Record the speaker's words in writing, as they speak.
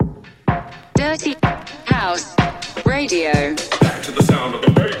Dirty House Radio. Back to the sound of the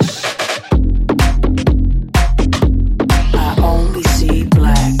bass. I only see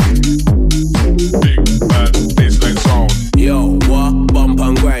black. Big bad bassline sound. Yo, what? Bump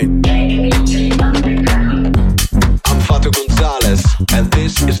and grind. I'm Fato Gonzalez, and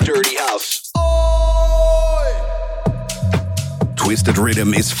this is Dirty House. Twisted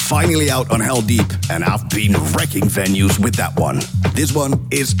Rhythm is finally out on Hell Deep, and I've been wrecking venues with that one. This one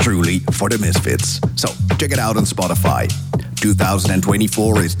is truly for the misfits, so check it out on Spotify.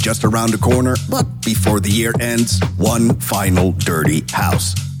 2024 is just around the corner, but before the year ends, one final Dirty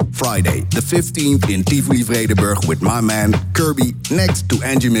House. Friday the 15th in Tivoli Vredenburg with my man Kirby next to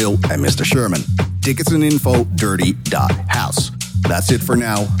Angie Mill and Mr. Sherman. Tickets and info dirty.house. That's it for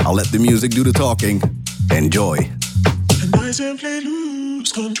now. I'll let the music do the talking. Enjoy. And I simply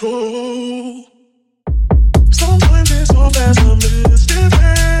lose control. Sometimes it's so fast I miss the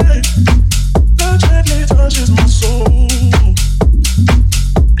pain that gently touches my soul.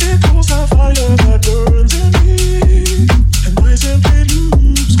 It cools a fire that burns in me, and I simply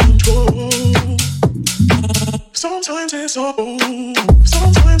lose control. Sometimes it's so bold.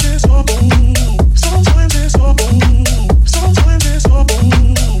 Sometimes it's so bold. Sometimes it's so bold. Sometimes it's so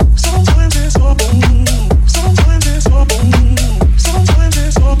bold. Sometimes it's so bold. Sometimes it's so bold. Sometimes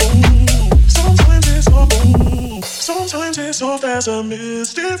it's so bold. Sometimes it's so bold. Sometimes it's soft as a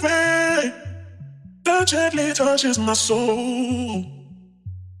misty rain that gently touches my soul.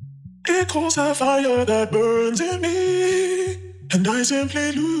 It cools a fire that burns in me, and I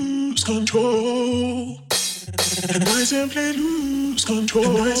simply lose control. And I simply lose control.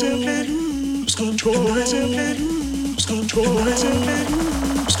 And I simply lose control. And I simply lose control. And I simply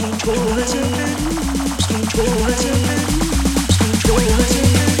lose control. And I simply lose control. And I simply lose control. And I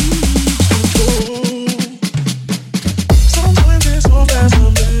simply lose control. Sometimes it's so fast I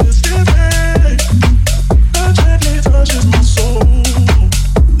miss the pain that gently touches my soul.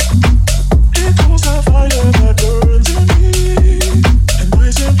 It cools a fire that burns in me, and I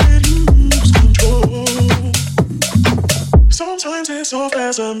simply lose control. Sometimes it's so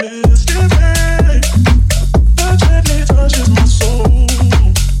fast I miss the pain that gently touches my soul.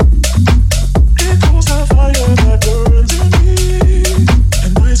 It cools a fire that burns in me,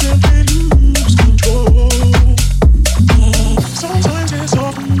 and I simply lose control. Sometimes it's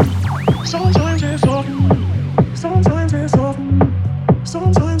soft, sometimes it's soft, sometimes it's soft,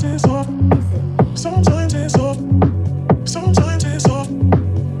 sometimes it's soft, sometimes it's soft, sometimes it's soft,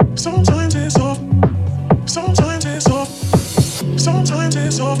 sometimes it's soft, sometimes it's soft, sometimes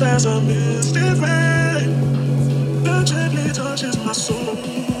it's soft as a misty rain that gently touches my soul.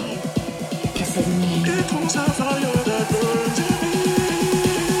 Is it me? It cools a fire that burns in me.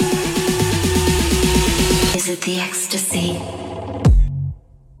 Is it the ecstasy?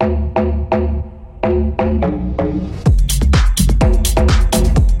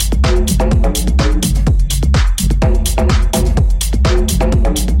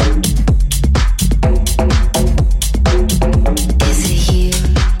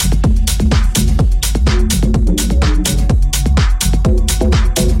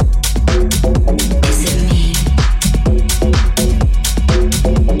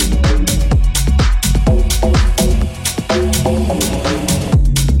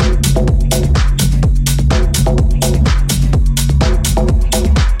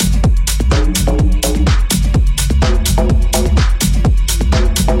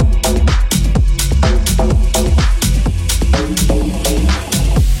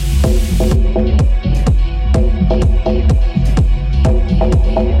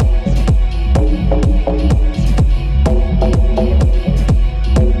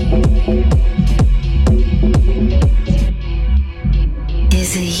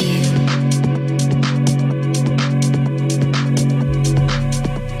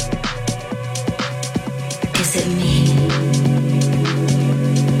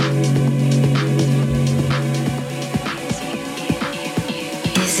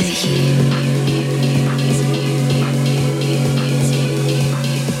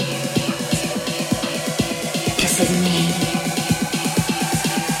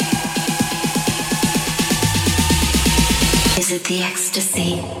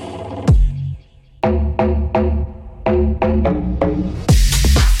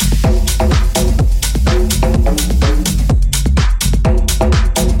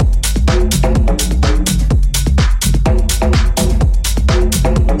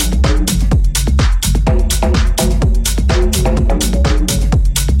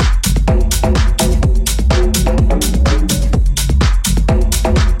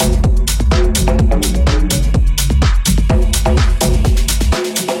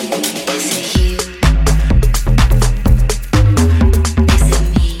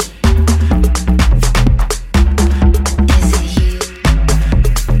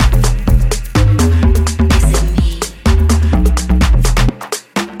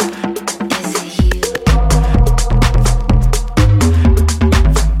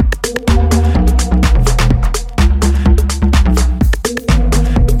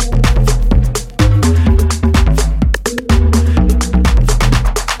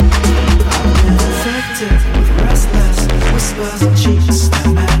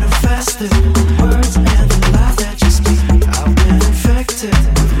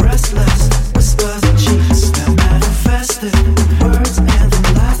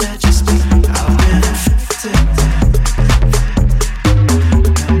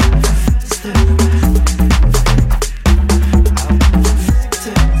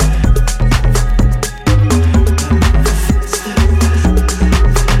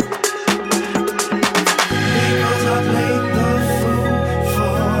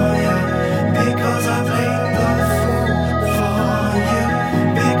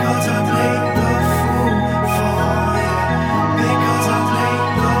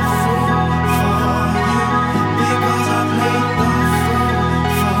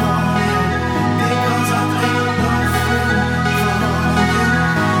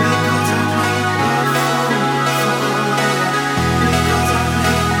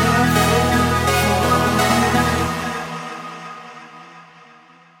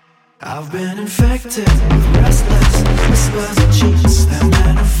 been infected with restless whispers and cheats that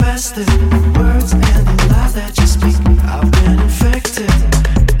manifested words and the lies that you speak. I've been infected.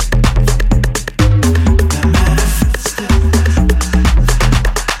 That manifested.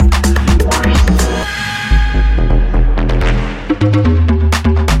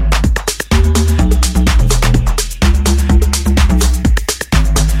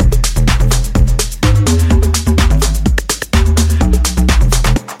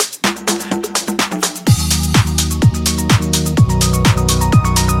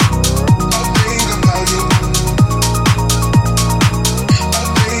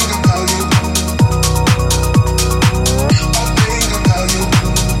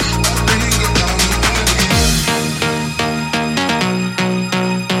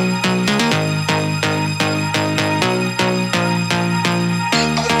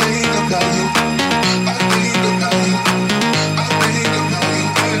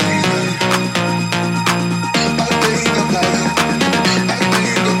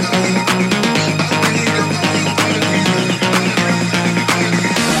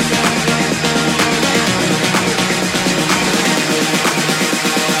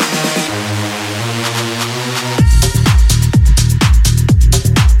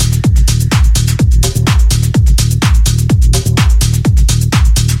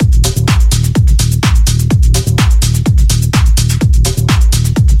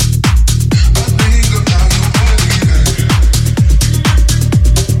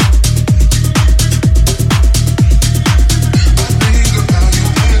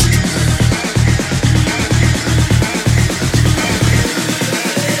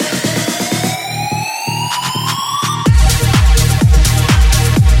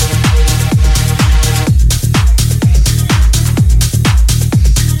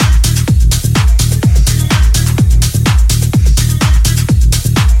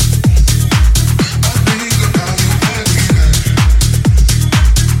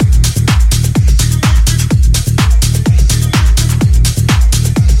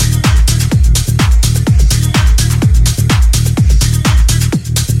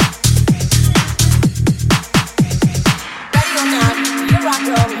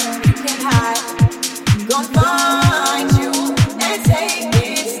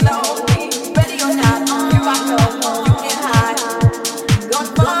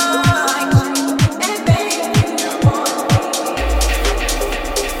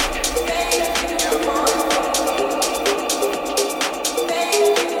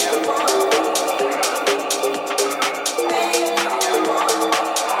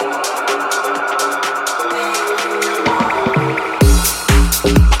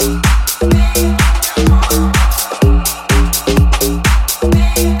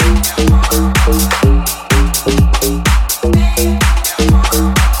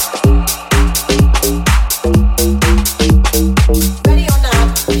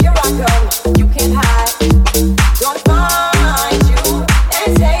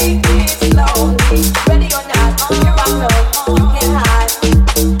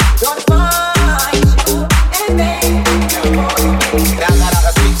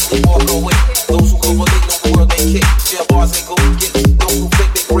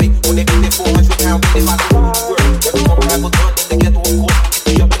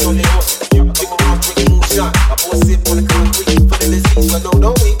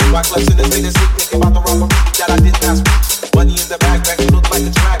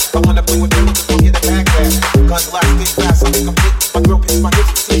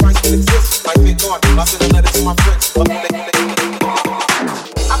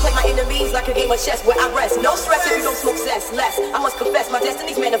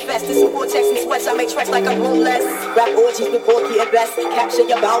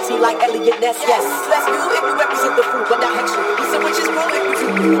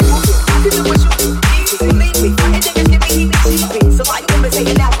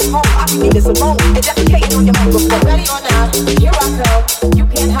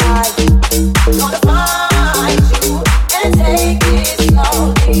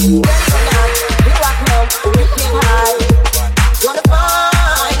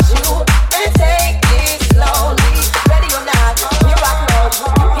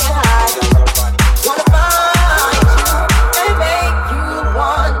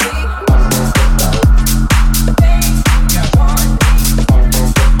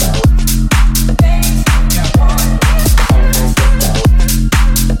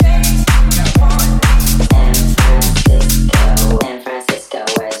 Hey.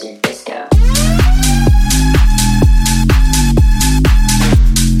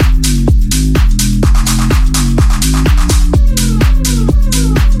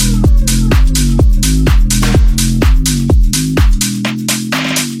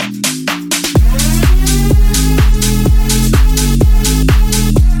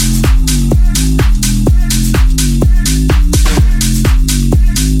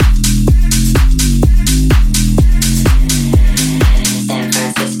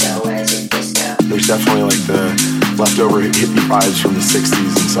 vibes from the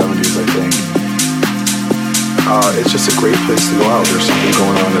 60s and 70s, I think. It's just a great place to go out. There's something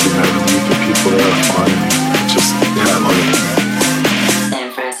going on every night of the week, and people there are fun. It's just, yeah, I love it.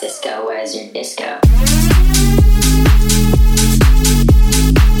 San Francisco, where's your disco?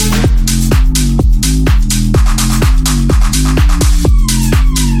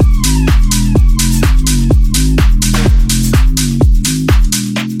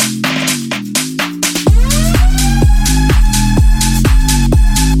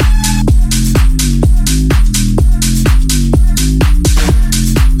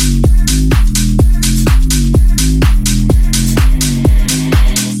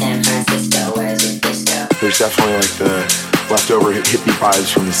 There's definitely like the leftover hippie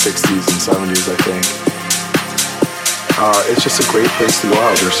vibes from the 60s and 70s, I think. It's just a great place to go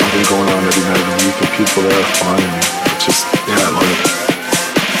out. There's something going on every night of the week, and people there are fun. And it's just, yeah, I love it.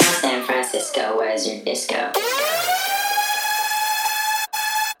 San Francisco, where's your disco?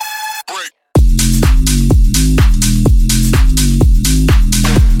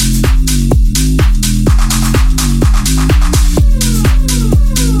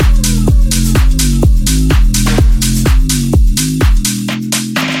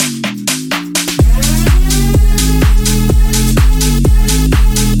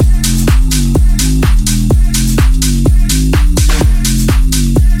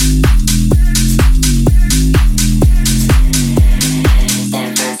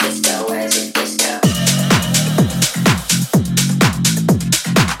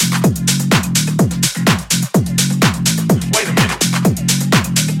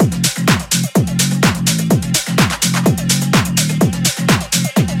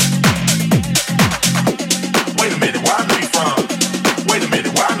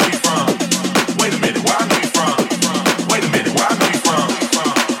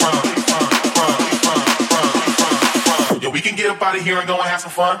 Here and go and have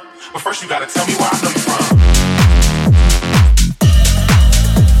some fun, but first you gotta tell me where I know you from.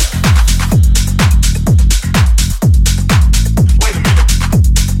 Wait a minute.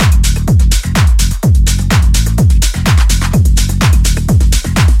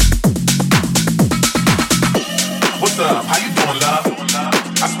 What's up? How you doing, love?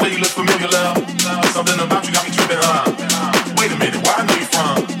 I swear you look familiar, love. Something about you got me tripping, huh? Wait a minute, where I know you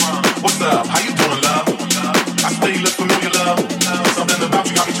from? What's up? How you doing, love? I swear you look familiar, love. Something about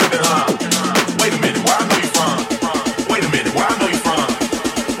you got me tripping, huh? Wait a minute, where I know you from? Wait a minute, where I know you from?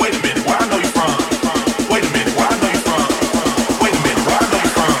 Wait a minute, where I know you from? Wait a minute, where I know you from? Wait a minute, where I know you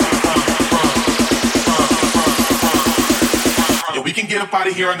from? Yeah, we can get up out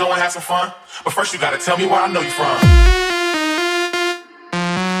of here and go and have some fun, but first you gotta tell me where I know you from.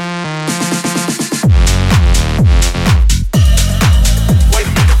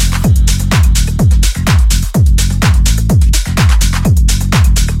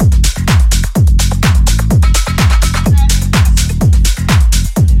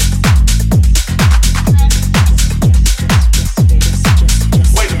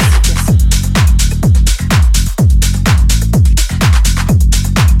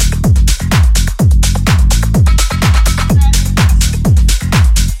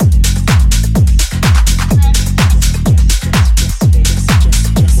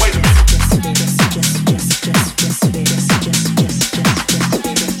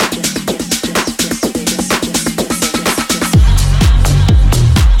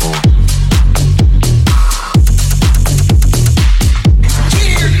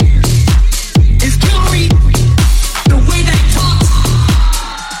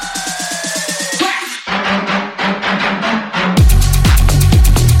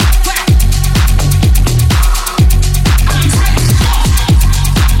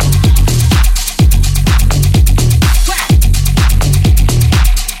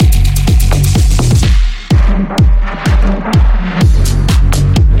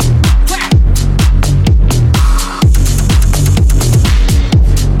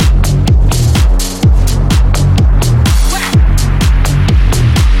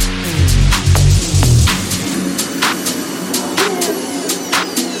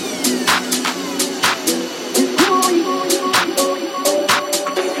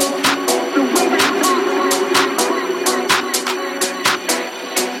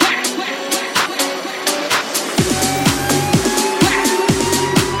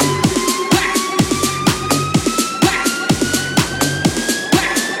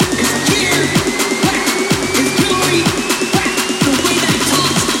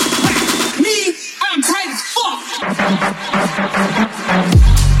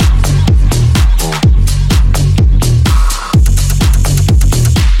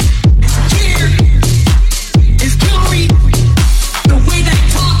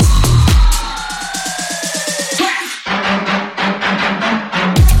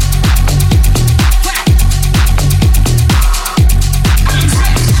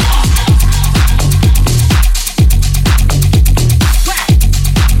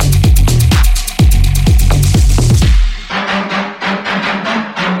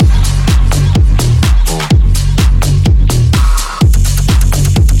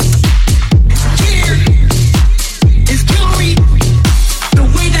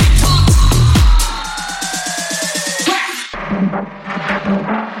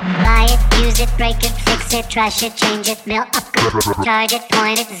 break it, fix it, trash it, change it, mill up, charge it,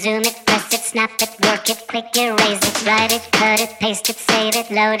 point it, zoom it, press it, snap it, work it, quick erase it, write it, cut it, paste it, save it,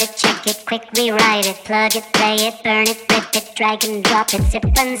 load it, check it, quick rewrite it, plug it, play it, burn it, rip it, drag and drop it, zip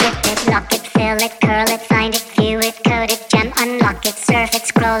unzip it, lock it, fill it, curl it, find it, view it, code it, gem, unlock it, surf it,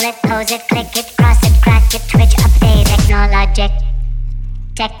 scroll it, pose it, click it, cross it, crack it, twitch, update, technologic,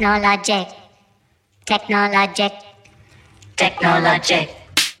 technologic, technologic, technologic.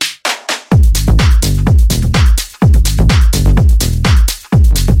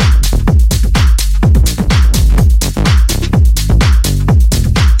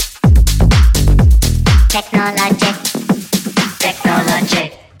 Technologic,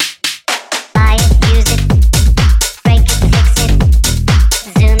 technologic. Buy it, use it, break it, fix it,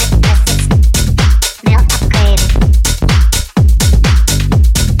 zoom it, press it, mail, upgrade it.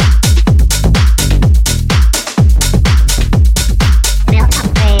 Mail,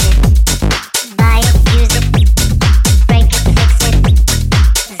 upgrade it. Buy it, use it, break it, fix it,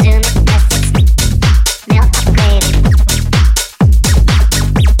 zoom it, press it, mail, upgrade it.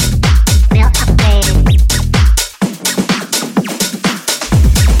 Mail, upgrade it.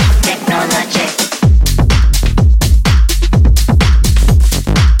 Technologic.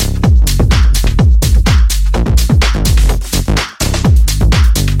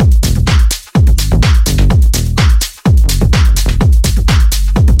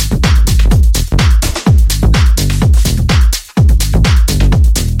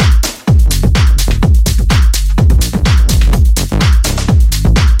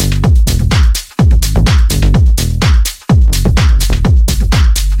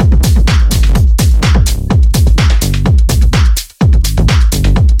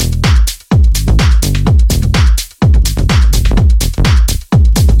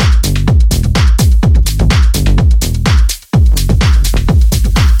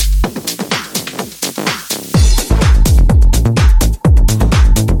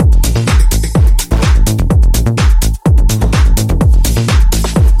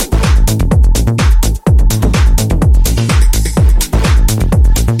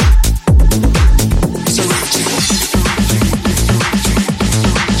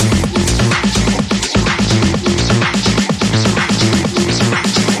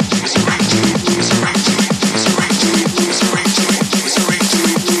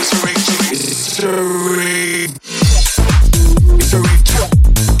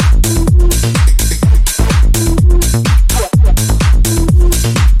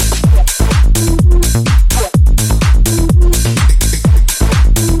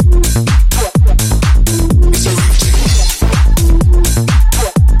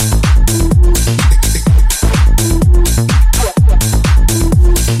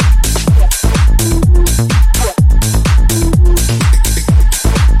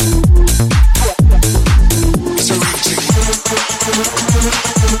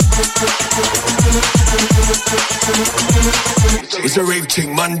 It's a rave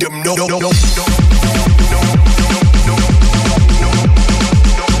thing, man, them no.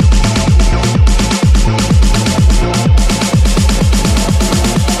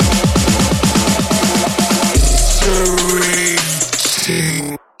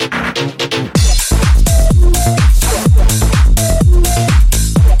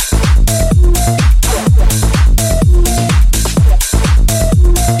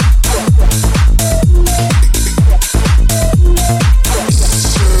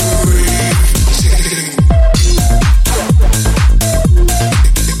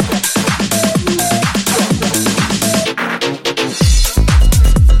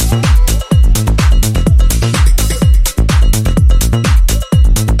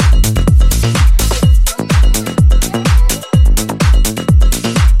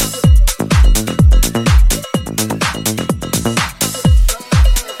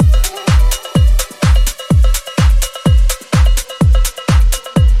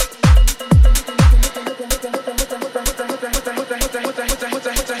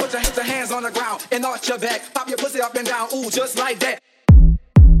 Just like that.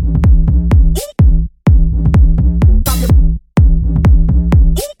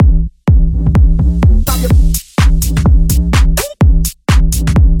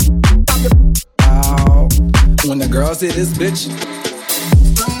 When the girls hit this bitch,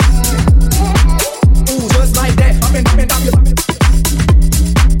 ooh, just like that. Up and up and up your.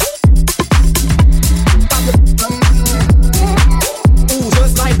 Ooh,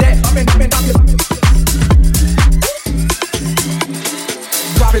 just like that. Up and up and up your.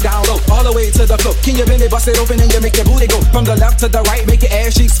 Drop it down low, all the way to the floor. Can you bend it, bust it open, and you make your booty go from the left to the right, make your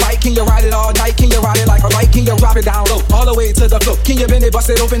ass cheeks spike. Can you ride it all night? Can you ride it like a light? Can you drop it down low, all the way to the floor? Can you bend it, bust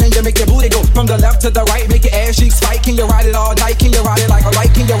it open, and you make your booty go from the left to the right, make your ass cheeks spike. Can you ride it all night? Can you ride it like a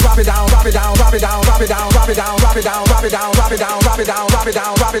light? Can you drop it down, drop it down, drop it down, drop it down, drop it down, drop it down, drop it down, drop it down, drop it down, drop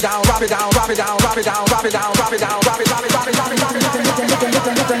it down, drop it down, drop it down, drop it down, drop it down, drop it down, drop it down, drop it down, drop it down, drop it down,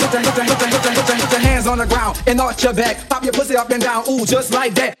 drop it down. Put your hands on the ground and arch your back, pop your pussy up and down, ooh, just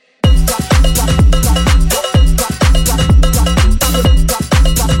like that.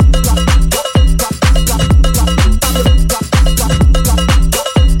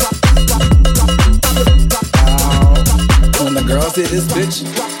 When the girls hit this bitch,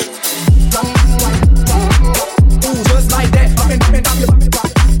 ooh, just like that. Up and up your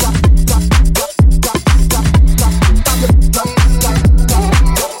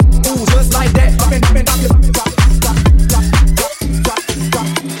ooh, just like that. Up and up your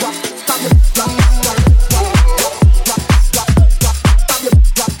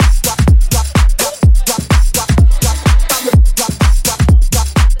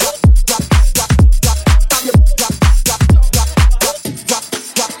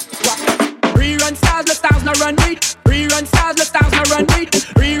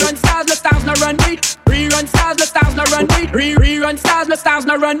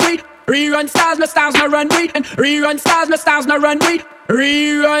Rerun stars, le stars no run weed, and rerun stars, le stars no run weed.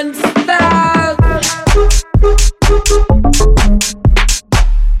 Rerun stars.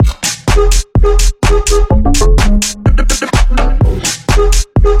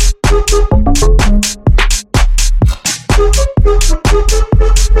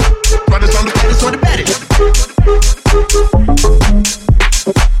 Brothers on the baddest or the baddest.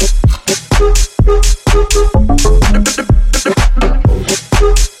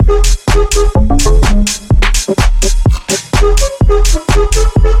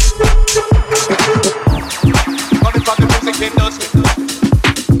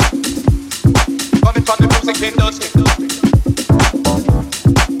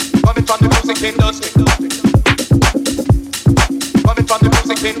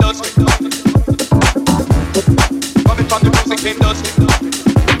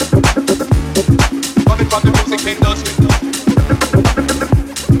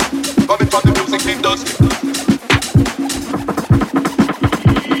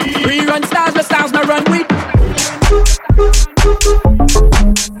 Rerun stars, the stars no run weed.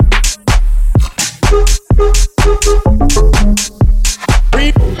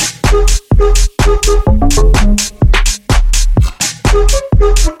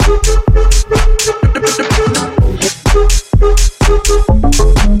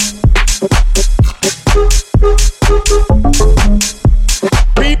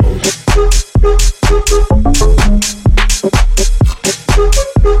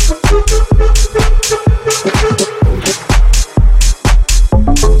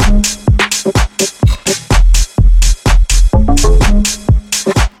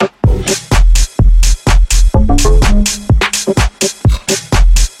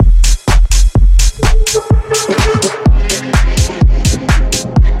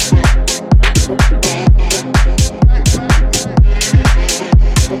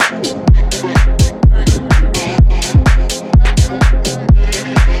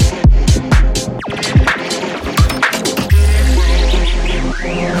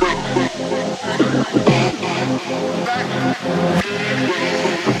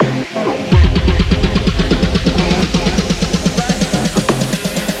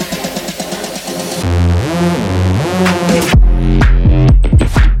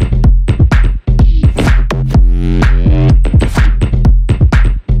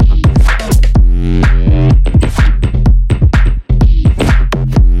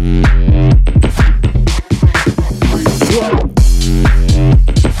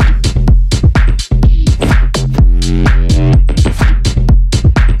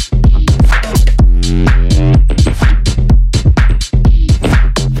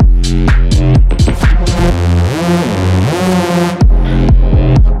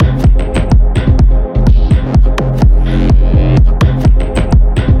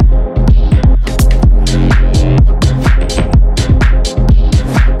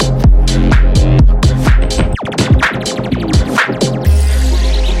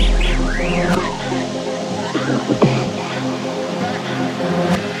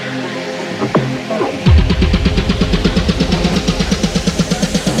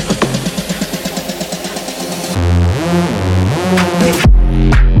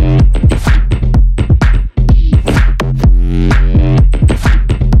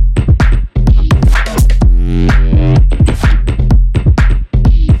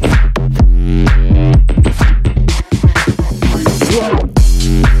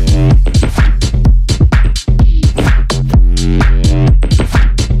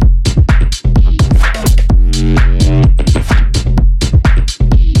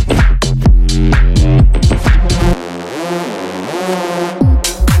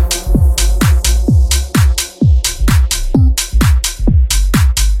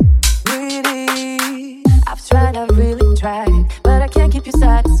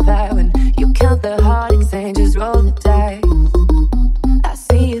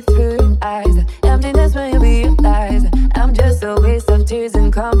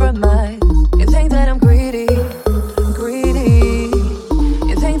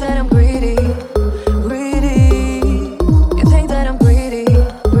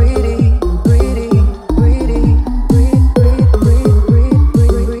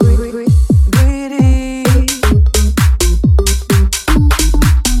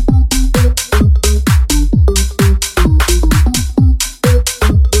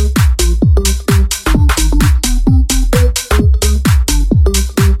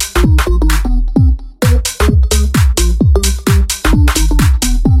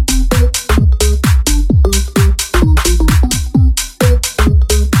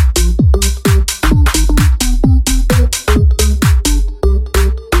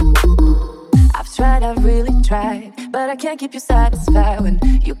 I can't keep you satisfied when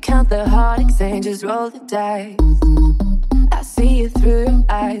you count the heart exchanges, roll the dice. I see it through your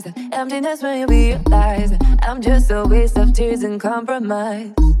eyes, the emptiness when you realize that I'm just a waste of tears and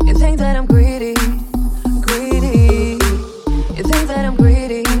compromise. You think that I'm greedy, greedy. You think that I'm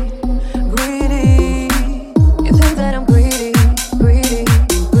greedy, greedy. You think that I'm greedy, greedy,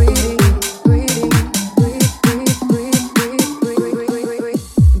 greedy, greedy,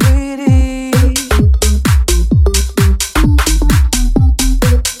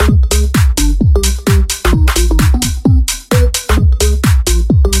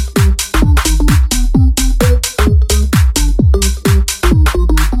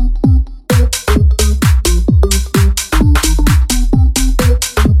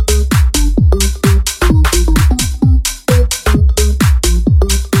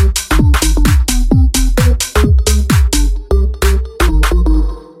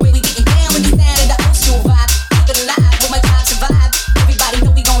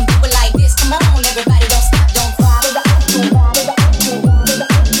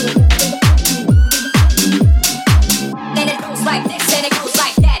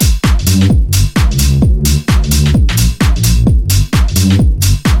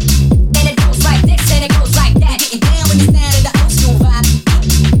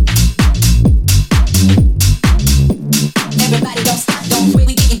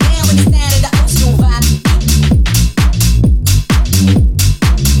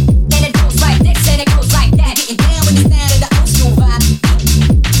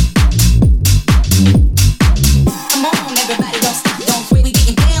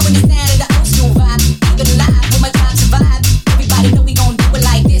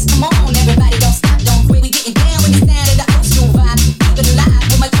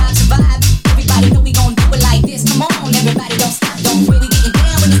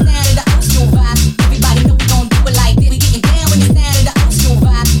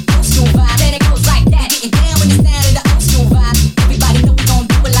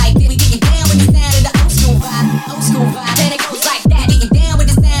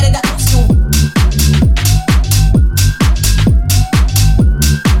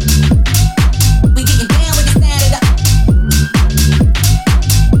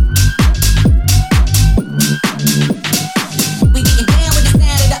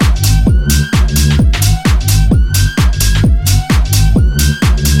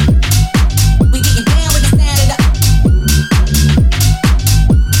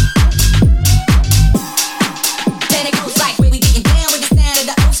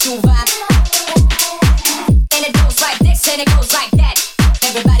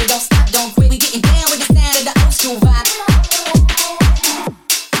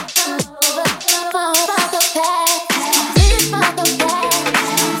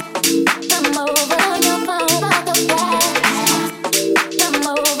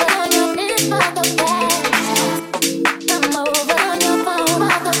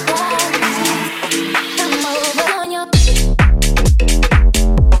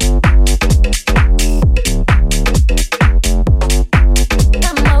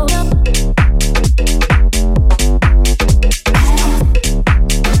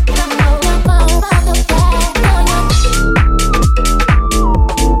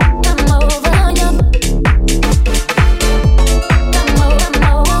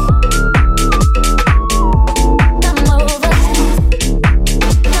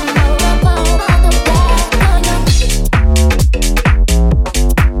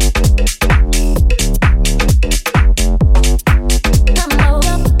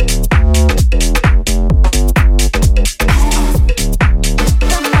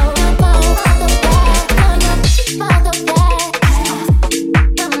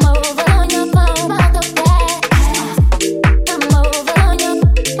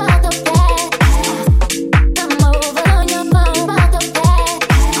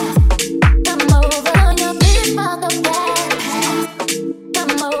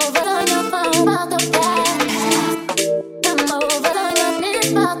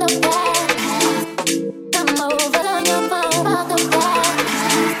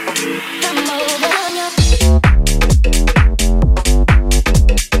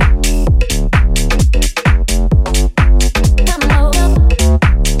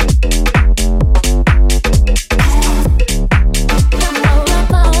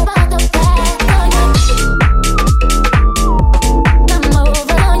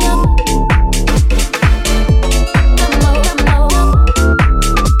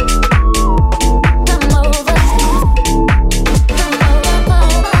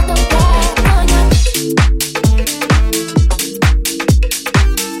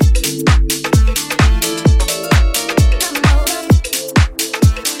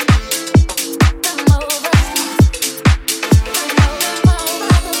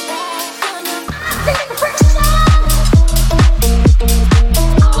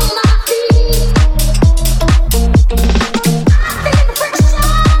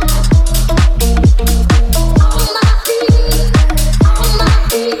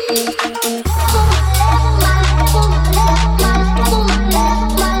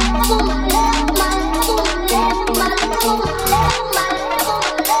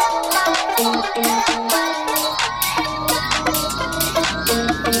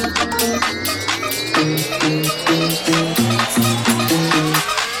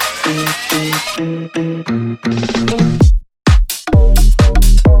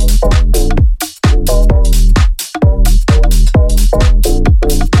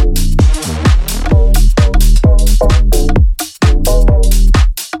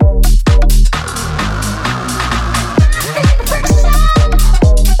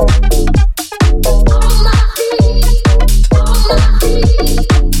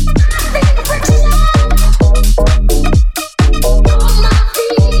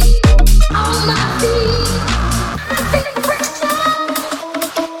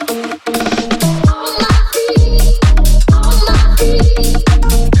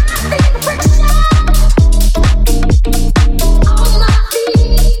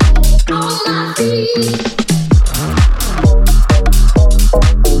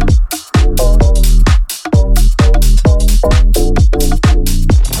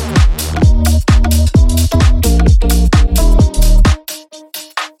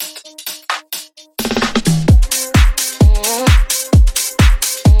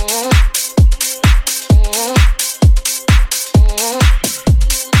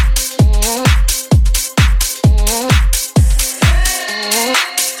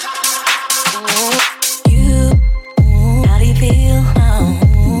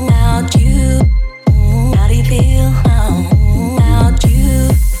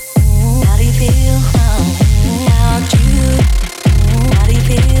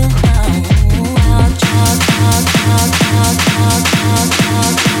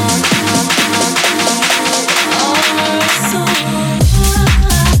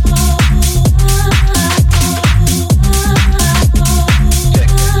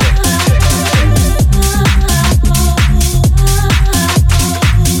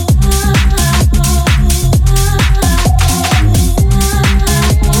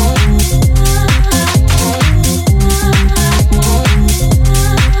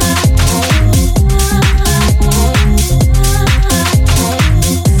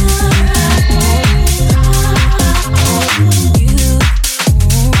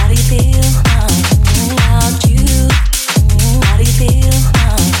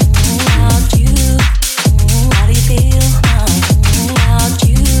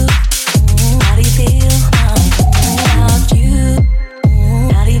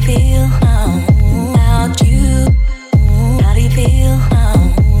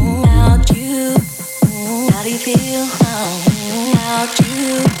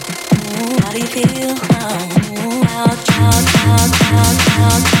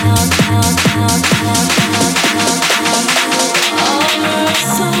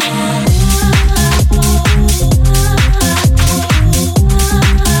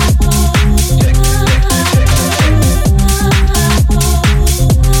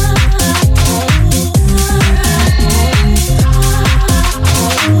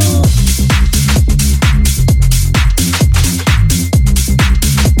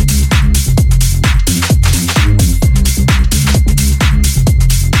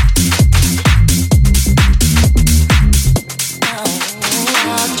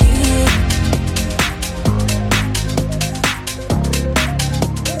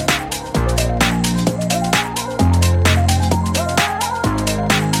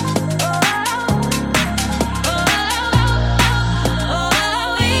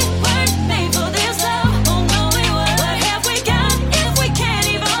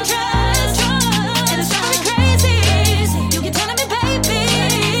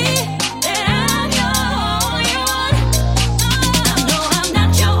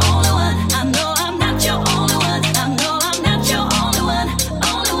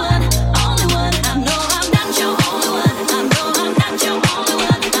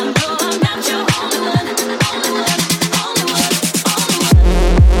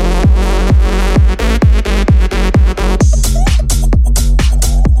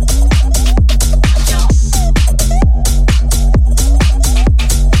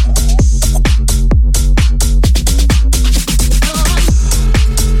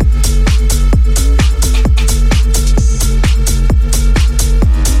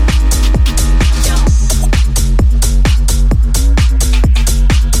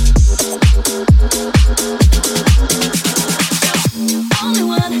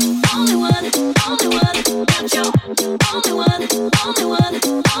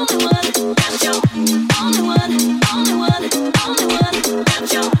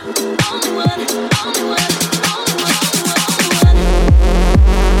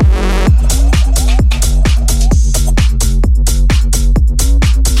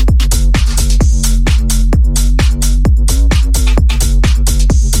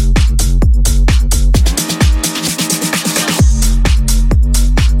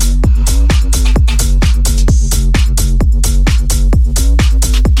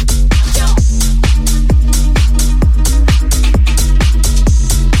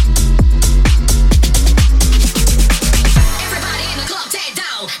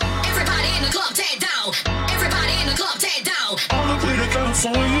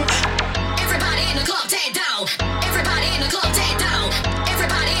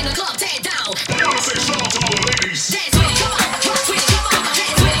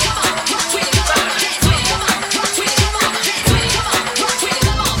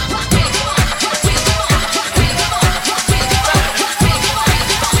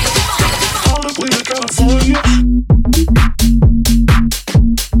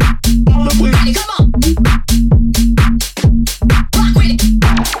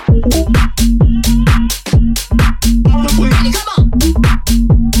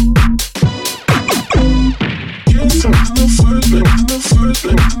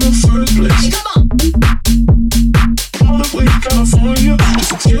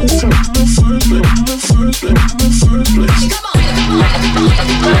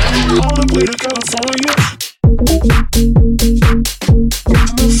 All the way to California. In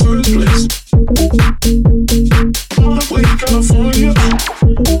the first place. All the way to California.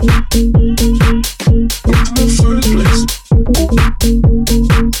 In the first place.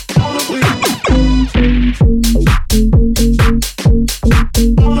 All the way.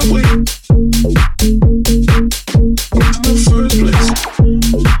 All the way. In the first place.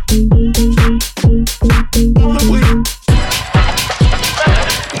 All the way.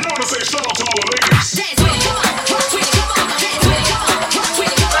 I wanna say shout out to all the ladies.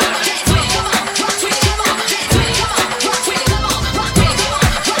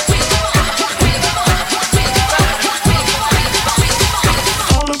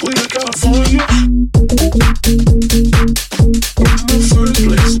 All the way to California. In the first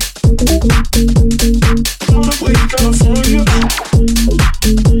place. All the way to California.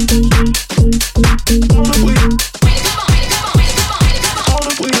 All the way. All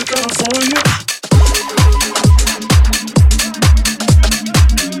the way to California.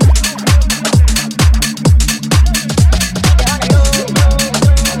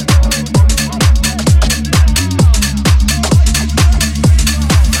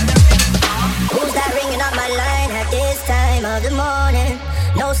 Who's that ringing up my line at this time of the morning?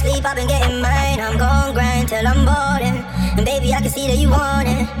 No sleep, I've been getting mine. I'm gon' grind till I'm boarding. And baby, I can see that you want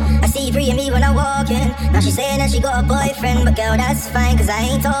it. I see you pre me when I walk in. Now she's saying that she got a boyfriend, but girl, that's fine, cause I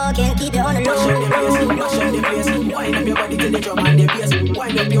ain't talking. Keep it on the low. Wind up your body till the drum and the bass.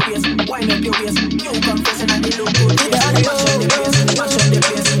 Wind up your waist, wind up your waist. You confessing and you look good. Keep it on the low. Mash up the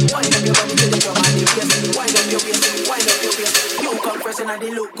bass. Wind up your body till the drum and the bass. Wind up your waist, wind up your waist. You confessing and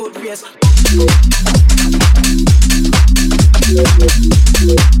you look good, bass.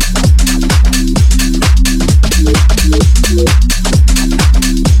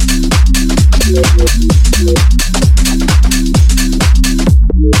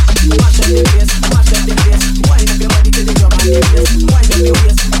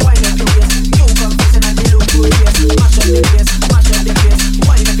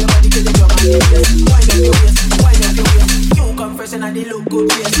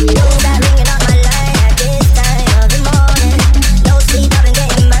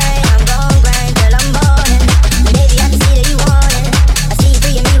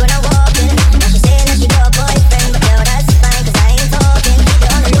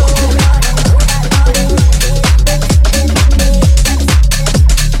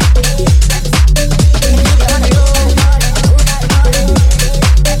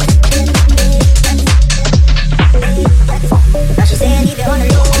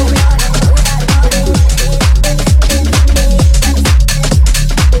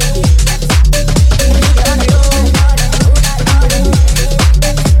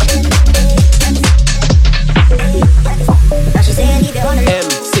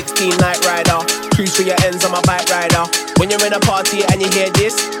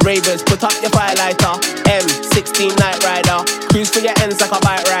 Ravers, put up your firelighter. M16 night rider, cruise for your ends like a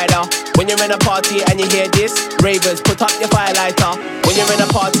bike rider. When you're in a party and you hear this, ravers, put up your firelighter. When you're in a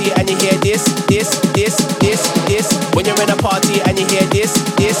party and you hear this. When you're in a party and you hear this.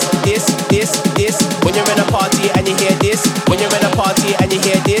 When you're in a party and you hear this. When you're in a party and you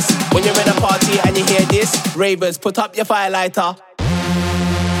hear this. When you're in a party and you hear this, ravers, put up your firelighter.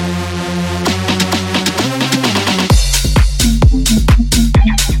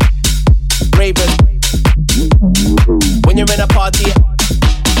 Ravers. When you're in a party,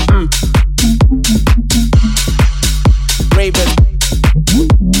 Ravers.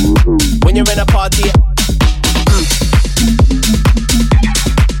 When you're in a party,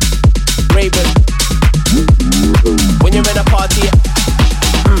 Ravers. When you're in a party,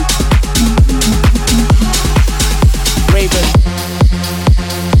 Ravers.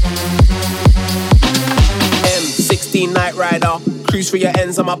 M16 night rider, cruise for your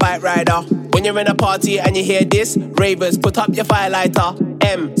ends on my bike rider. When you're in a party and you hear this, ravers, put up your firelighter.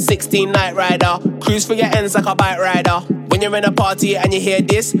 M16 night rider, cruise for your ends like a bike rider. When you're in a party and you hear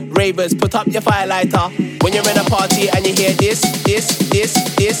this, ravers, put up your firelighter. When you're in a party and you hear this,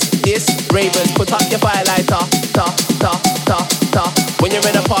 ravers, put up your firelighter. When you're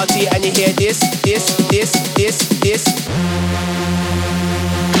in a party and you hear this.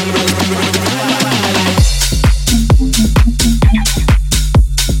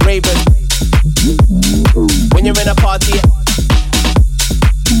 Ravers. When you're in a party,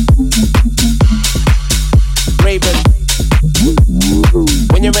 Ravers.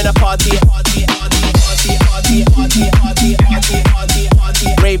 When you're in a party,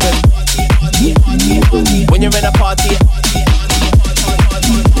 Ravers. When you're in a party,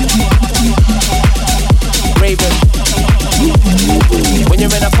 Ravers. When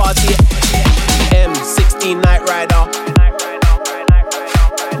you're in a party,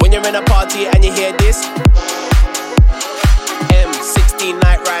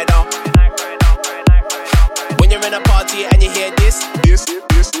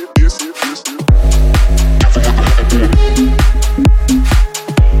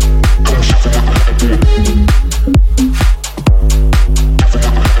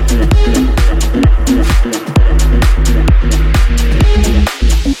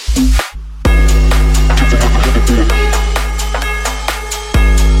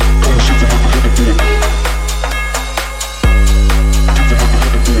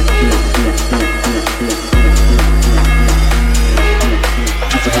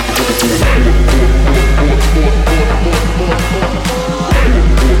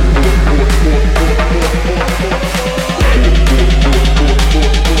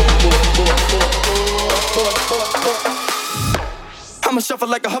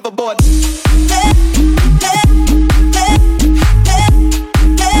 like a hoverboard.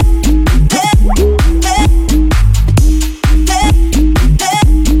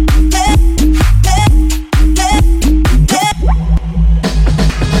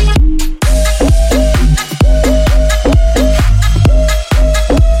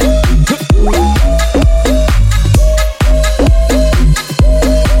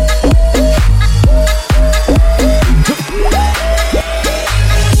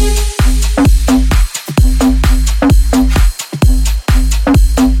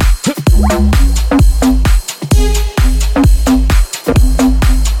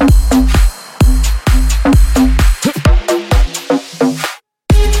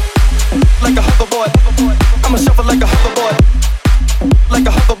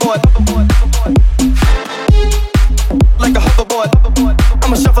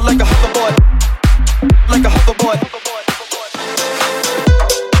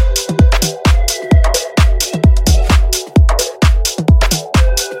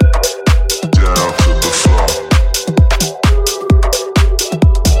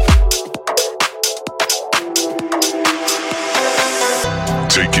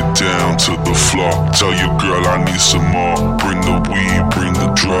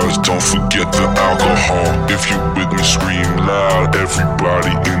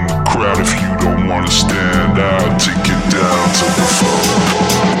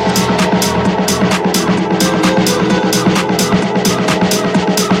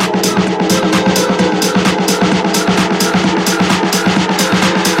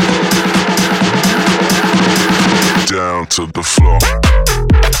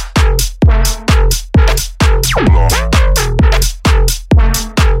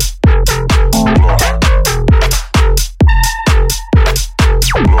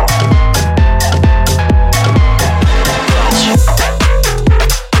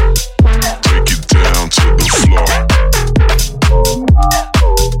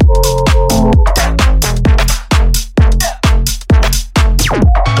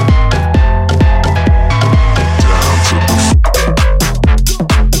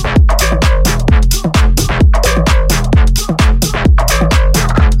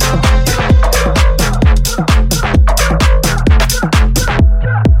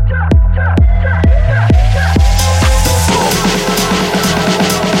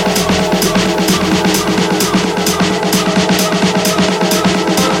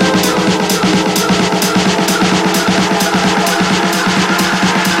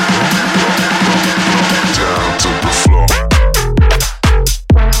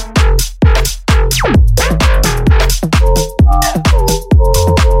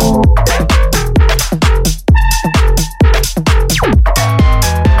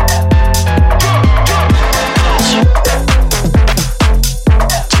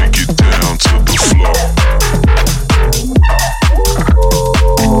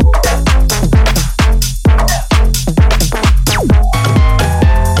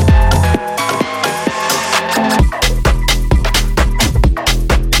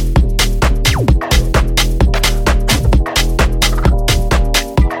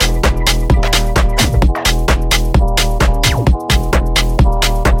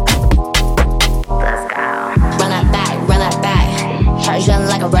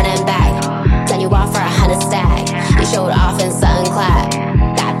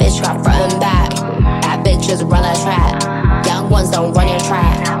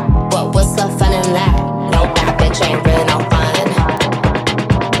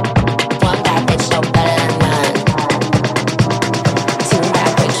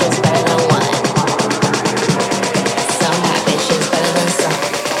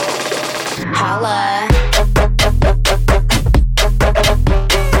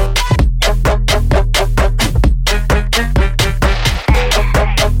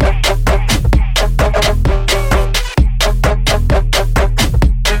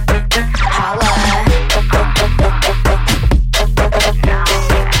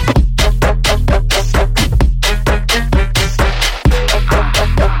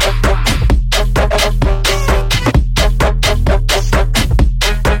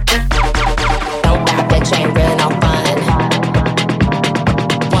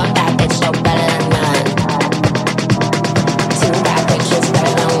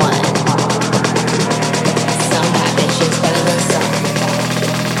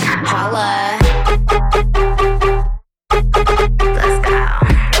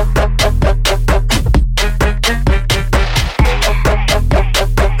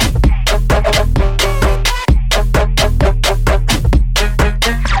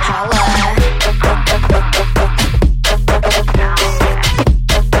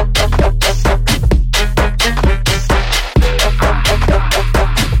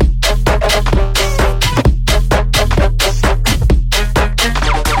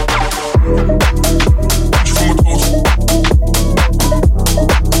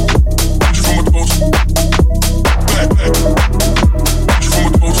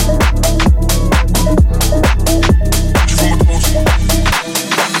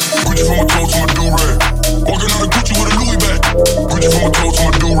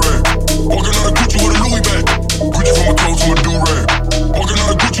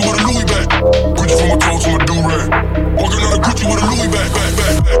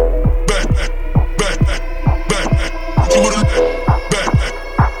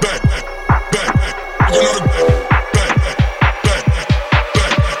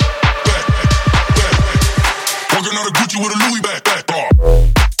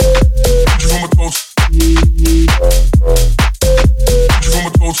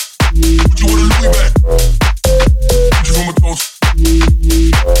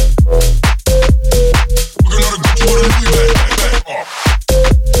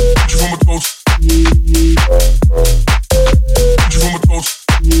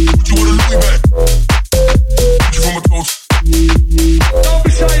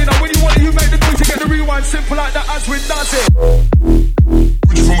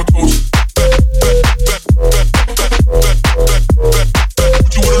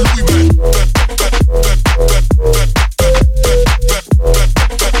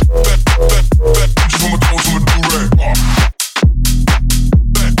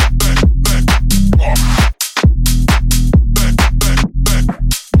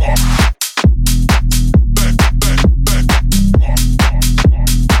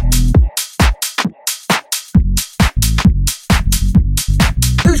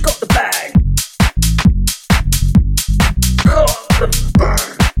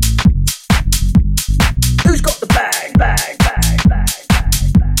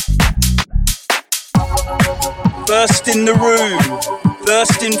 First in the room,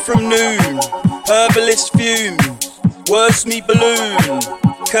 thirsting from noon. Herbalist fume, words me balloon.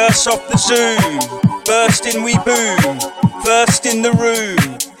 Curse off the Zoom, bursting we boom. First in the room,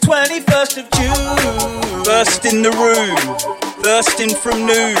 21st of June. First in the room, thirsting from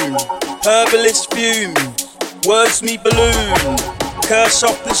noon. Herbalist fume, words me balloon. Curse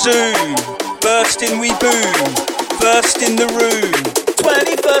off the Zoom, bursting we boom. First in the room,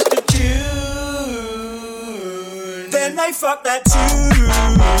 21st of June. Then they fuck that tune.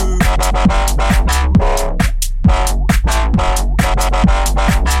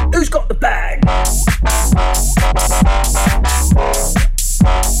 Who's got the bag?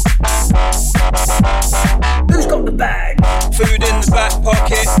 Who's got the bag? Food in the back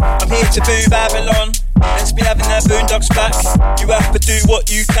pocket. I'm here to boo Babylon. Let's be having their boondocks back. You have to do what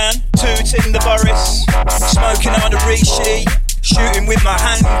you can. Tooting the Boris, smoking on the Rishi, shooting with my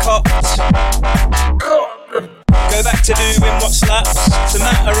handcuffs. Go back to doing what slaps. It's a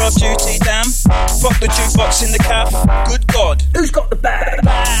matter of duty, damn. Fuck the jukebox in the calf. Good God, who's got the bag?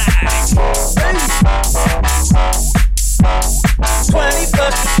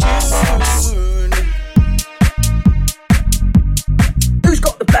 21st of June. Who's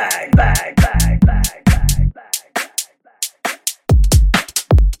got the bag? Bag, bag, bag, bag, bag.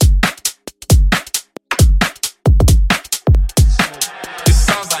 This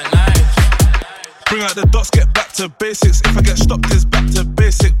sounds like night. Bring out the dots, get back to basics. If I get stopped, it's back to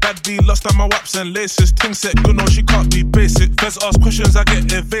basic. Bad B lost on my waps and laces. Ting set good, no, she can't be basic. Feds ask questions, I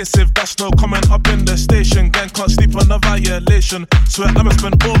get evasive. That's no comment up in the station. Gang can't sleep on a violation. Swear I'ma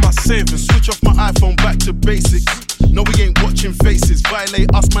spend all my savings. Switch off my iPhone, back to basics. No, we ain't watching faces.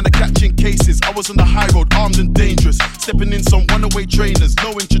 Violate us, man, are catching cases. I was on the high road, armed and dangerous. Stepping in some runaway trainers,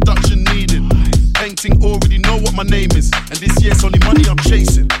 no introduction needed. Painting already know what my name is. And this year's only money I'm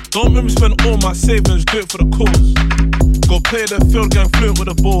chasing. Don't make me spend all my savings, do it for the cause. Go play the field, gang fluent with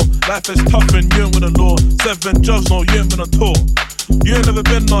the ball. Life is tough and you ain't with the law. 7 jobs, no, you ain't been on tour. You ain't never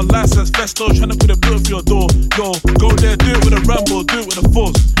been on license, festo, tryna put a bill for your door. Yo, go there, do it with a Rambo, do it with a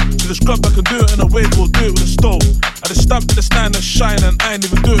force. To the scrub, I can do it in a wave, or do it with a stove. I just stamp to the stand and shine, and I ain't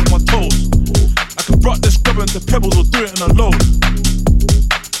even do it with my toes. I can rock this scrub into pebbles, or do it in a load.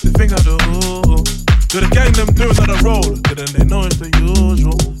 The thing I do, the gang them doing on the road. Didn't they know it's the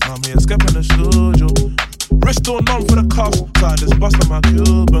usual? Now me and Skepta in the studio. Wrist all numb for the cuffs, side this bust on my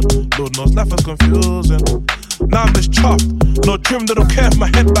Cuban. Lord knows life is confusing. Now I'm just chuffed, no trim, they don't care if my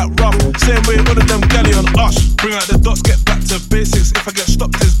head back rough. Same way one of them galley on us. Bring out the dots, get back to basics. If I get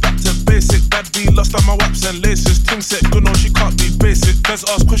stopped, it's back to basic. Bad B lost on my waps and laces. Ting set good, no, she can't be basic. Feds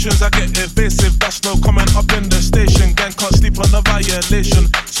ask questions, I get evasive. That's no comment up in the station. Gang can't sleep on a violation.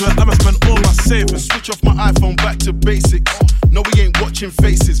 Swear I'ma spend all my savings. Switch off my iPhone, back to basics. No, we ain't watching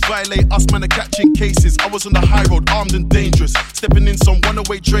faces. Violate us, man, are catching cases. I was on the high road, armed and dangerous. Stepping in some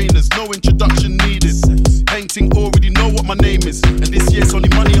runaway trainers, no introduction needed. Painting already know what my name is. And this year's only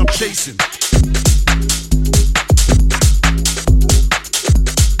money I'm chasing.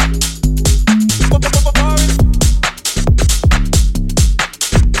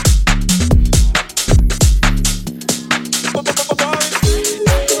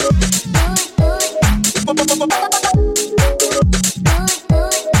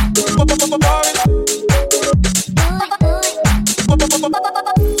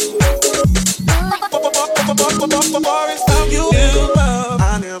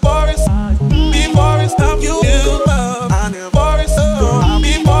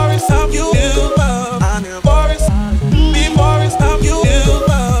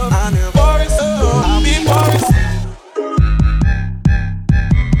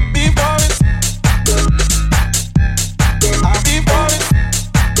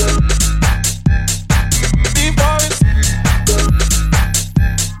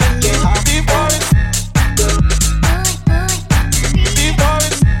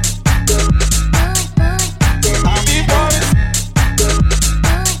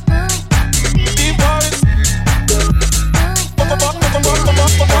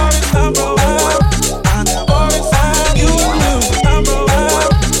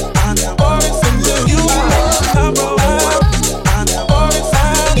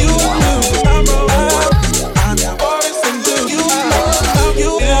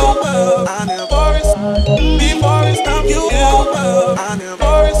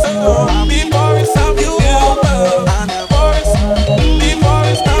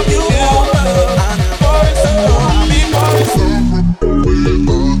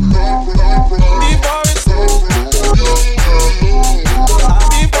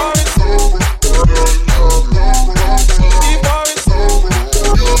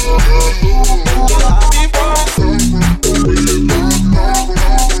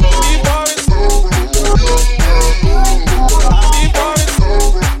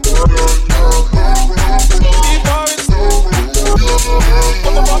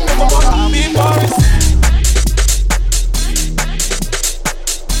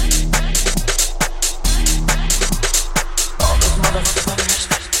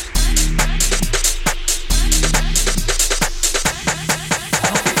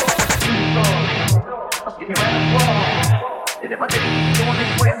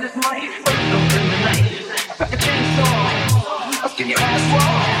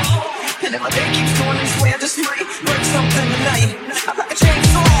 wrong. And if my day keeps going this way, I just might break something tonight. I'm like a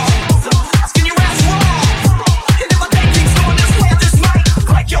chainsaw, asking your ass wrong. And if my day keeps going this way, I just might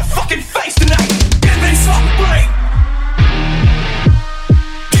break your fucking face tonight. Give me something great.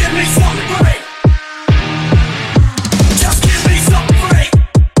 Give me something great. Just give me something great.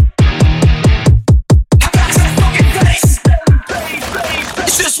 I got that fucking face.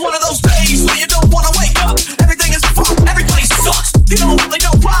 It's just one of those days where you don't wanna wake up. Everything is fucked, everybody sucks. You don't really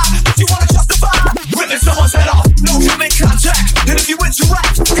know why, but you wanna justify ripping someone's head off. No human contact, and if you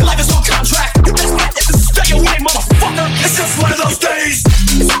interact,